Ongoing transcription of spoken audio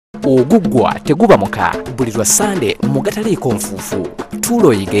Oguggwa teguba maka buli lwa Sande mu Agataliikonfuufu.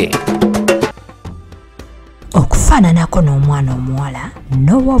 Tuloyige. Okufaananako n'omwana omuwala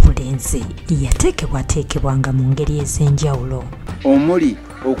n'ow'obulenzi yateekebwateekebwanga mu ngeri ez'enjawulo. Omuli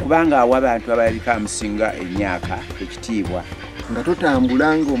okubanga awa abantu abalabika amusinga emyaka ekitiibwa. Nga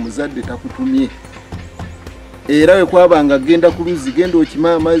totambulanga omuzadde takutumye. Era we kwabanga genda ku luzzi genda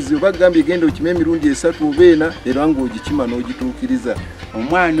okima amazzi oba gambye genda okima emirundi 3 oba 4 era ng'ogikima n'ogituukiriza.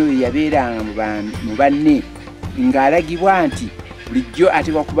 Omwana oyo yabeeranga mu banne ng'alagibwa nti bulijjo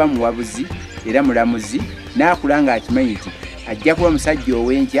ateekwa kuba muwabuzi era mulamuzi n'akula ng'akimanyi nti ajja kuba musajja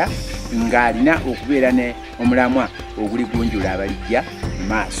ow'enkya ng'alina okubeera ne omulamwa oguli gunjula abalijja mu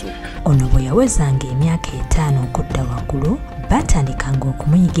maaso. Ono bwe yawezanga emyaka 5 okudda waggulu batandikanga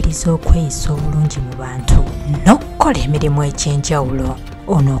okumuyigiriza okweyisa obulungi mu bantu n'okukola emirimu egy'enjawulo.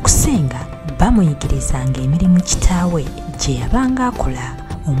 Ono okusinga bamuyigirizanga emirimu kitaawe gye yabanga akola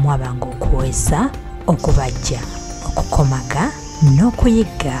omwabanga okuweesa, okubajja, okukomaga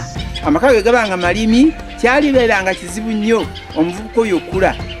n'okuyigga. Amaka ge gabanga malimi kyalibeeranga kizibu nnyo omuvubuka oyo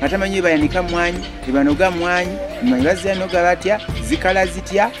okula nga tamanyi bayanika mwanyi ebanoga mwanyi manyi bazanoga batya zikala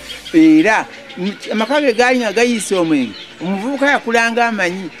zitya era amaka ge gaali nga gayiisa omwenge omuvubuka yakulanga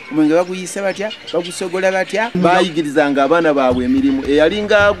amanyi omwenge baguyisa batya bagusogola batya. Bayigirizanga abaana baabwe emirimu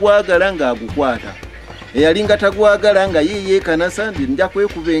eyalinga agwagala ng'agukwata eyalinga tagwagala nga yeekanasa ndi nja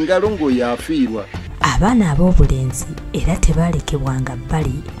kwekuba engalo ng'oyaafiirwa. Abaana ab'obulenzi era tebaalekebwanga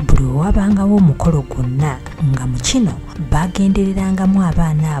bbali buli owabangawo omukolo gwonna nga mu kino bagendererangamu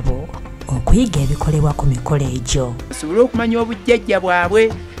abaana abo okuyiga ebikolebwa ku mikolo egyo. Basobole okumanya obujjajja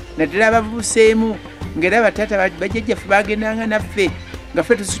bwabwe naddala abavubuseemu ng'era bataata bajjajjaffe bagendanga naffe nga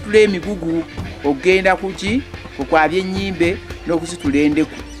ffe tusitula emigugu okugenda kuki kukwabya ennyimbe n'okusitula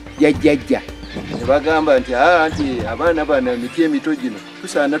endeku jjajjajja. Ne bagamba nti abaana bano emiti emito gino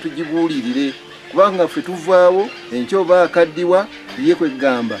tusaana tugibuulirire kubanga ffe tuvaawo enkya oba akaddiwa ye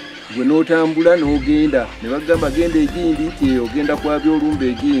kwegamba gwe n'otambula n'ogenda ne bagamba genda egindi ti ogenda kwabya olumba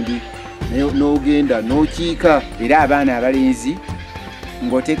egindi n'ogenda n'okiika. Era abaana abalenzi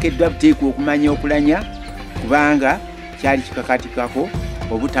ng'oteekeddwa buteekwa okumanya okulanya kubanga kyali kikakatikako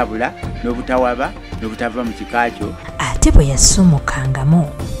obutabula n'obutawaba n'obutava mu kika kyo. Ate bwe yasumukangamu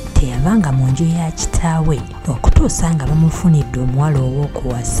teyavanga mu nju ya kitaawe okutuusa nga bamufunidde omuwala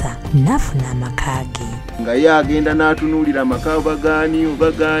ow'okuwasa n'afuna amaka ge. Nga ye agenda n'atunuulira amaka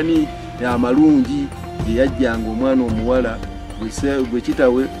obagaani amalungi gye yajjanga omwana omuwala bwe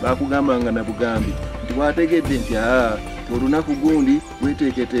kitawe bakugambanga na bugambi nti bwategedde nti olunaku gundi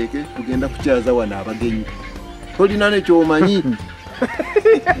weteeketeeke tugenda kukyaza wano abagenyi tolina nekyomanyi.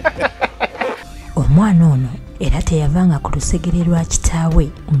 Omwana ono era teyavanga ku lusegere lwa kitaawe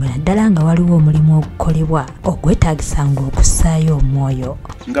nga naddala nga waliwo omulimu ogukolebwa ogwetaagisanga okussaayo omwoyo.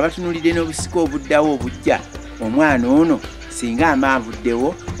 Nga batunulidde n'obusika obuddawo obujja omwana ono singa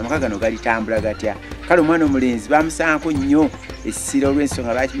amaavuddewo amaka gano galitambula gatya. Kale omwana omulenzi bamusanko nnyo essira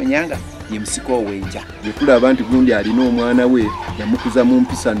olw'ensonga bakimanyanga ye musika ow'enkya. Bwe tulaba nti gundi alina omwana we yamukuza mu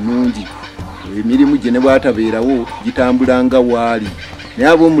mpisa nnungi emirimu gye ne bwatabeerawo gitambulanga waali. Naye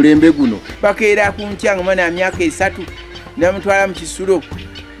ab'omulembe guno bakeera ku nkya nga omwana myaka 3 namutwala mu kisulo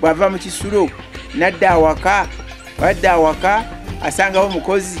bw'ava mu kisulo nadda awaka asangawo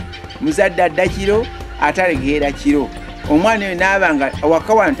omukozi muzadde adda kiro atalegeera kiro. Omwana oyo n'abanga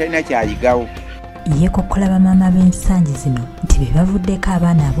awaka wano talina kyayigawo. Yeekokkola bamaama b'ensangi zino nti be bavuddeko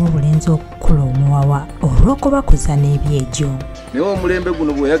abaana ab'obulenzi okukula omuwawa olw'okubakuza n'ebyegyo. Naye omulembe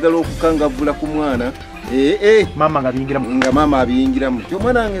guno bw'oyagala okukangavvula ku mwana mama nga mama abiyingiramu ti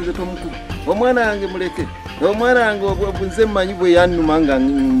omwana wange nze tomukuba omwana wange muleke omwana wange nze mmanyi bwe yannuma nga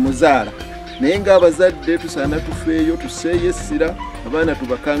muzaala naye ng'abazadde tusaana tufeeyo tusseeyo essira abaana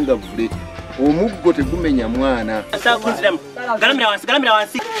tubakangavvule. Omuggo tegumenya mwana.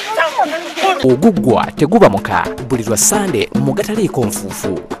 Oguggwa teguba maka buli lwa Sande mu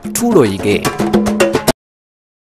Agataliikonfuufu. Tuloyige.